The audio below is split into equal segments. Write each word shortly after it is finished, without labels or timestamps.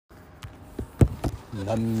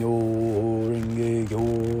Namyo Renge Kyo,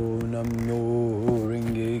 Namyo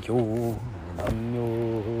Renge Kyo,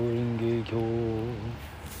 Namyo Renge Kyo.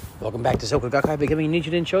 Welcome back to Soka Gakkai, becoming a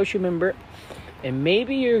Nichiren Shoshu member. And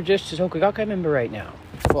maybe you're just a Soka Gakkai member right now.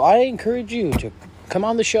 Well, I encourage you to come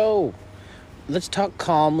on the show. Let's talk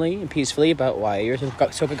calmly and peacefully about why you're a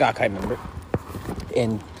Soka Gakkai member.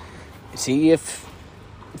 And see if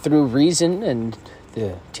through reason and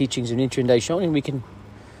the teachings of Nichiren Daishonin we can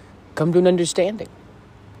come to an understanding.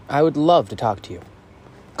 I would love to talk to you.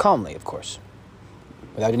 Calmly, of course.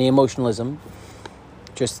 Without any emotionalism.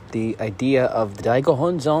 Just the idea of the Daigo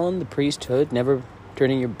Honzon, the priesthood, never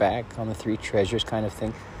turning your back on the three treasures kind of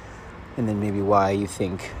thing. And then maybe why you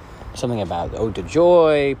think something about Ode to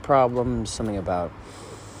Joy problems, something about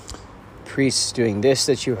priests doing this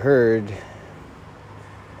that you heard.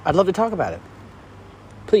 I'd love to talk about it.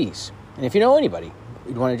 Please. And if you know anybody,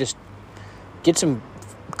 you'd want to just get some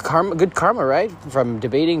good karma, right? From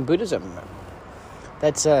debating Buddhism.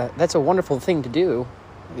 That's a wonderful thing to do,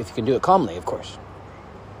 if you can do it calmly, of course.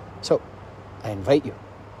 So, I invite you.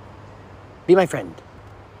 Be my friend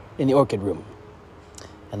in the Orchid Room.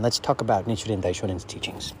 And let's talk about Nichiren Daishonin's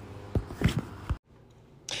teachings.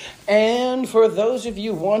 And for those of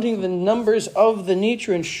you wanting the numbers of the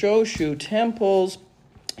Nichiren Shoshu temples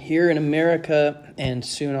here in America, and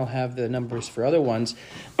soon I'll have the numbers for other ones.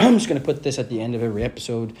 I'm just going to put this at the end of every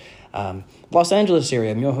episode. Los Angeles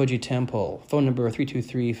area, Myohoji Temple, phone number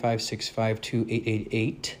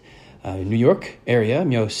 323-565-2888. New York area,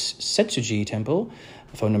 Myosetsuji Temple,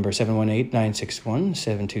 phone number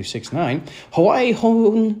 718-961-7269. Hawaii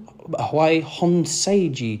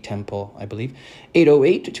Honseiji Temple, I believe,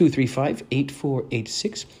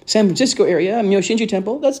 808-235-8486. San Francisco area, Myoshinji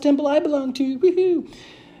Temple, that's the temple I belong to, woohoo!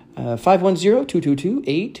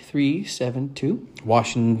 510-222-8372.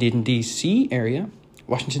 Washington, D.C. area,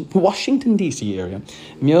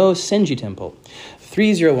 Myosenji Temple,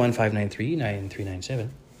 301-593-9397.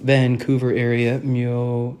 Vancouver area,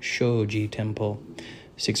 Myoshoji Temple,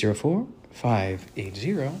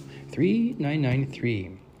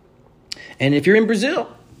 604-580-3993. And if you're in Brazil,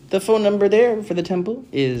 the phone number there for the temple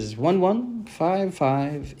is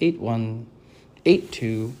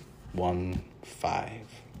 11-5581-8215.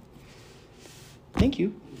 Thank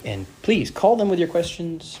you. And please call them with your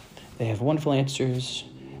questions. They have wonderful answers.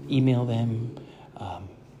 Email them.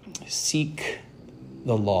 Seek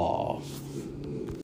the law.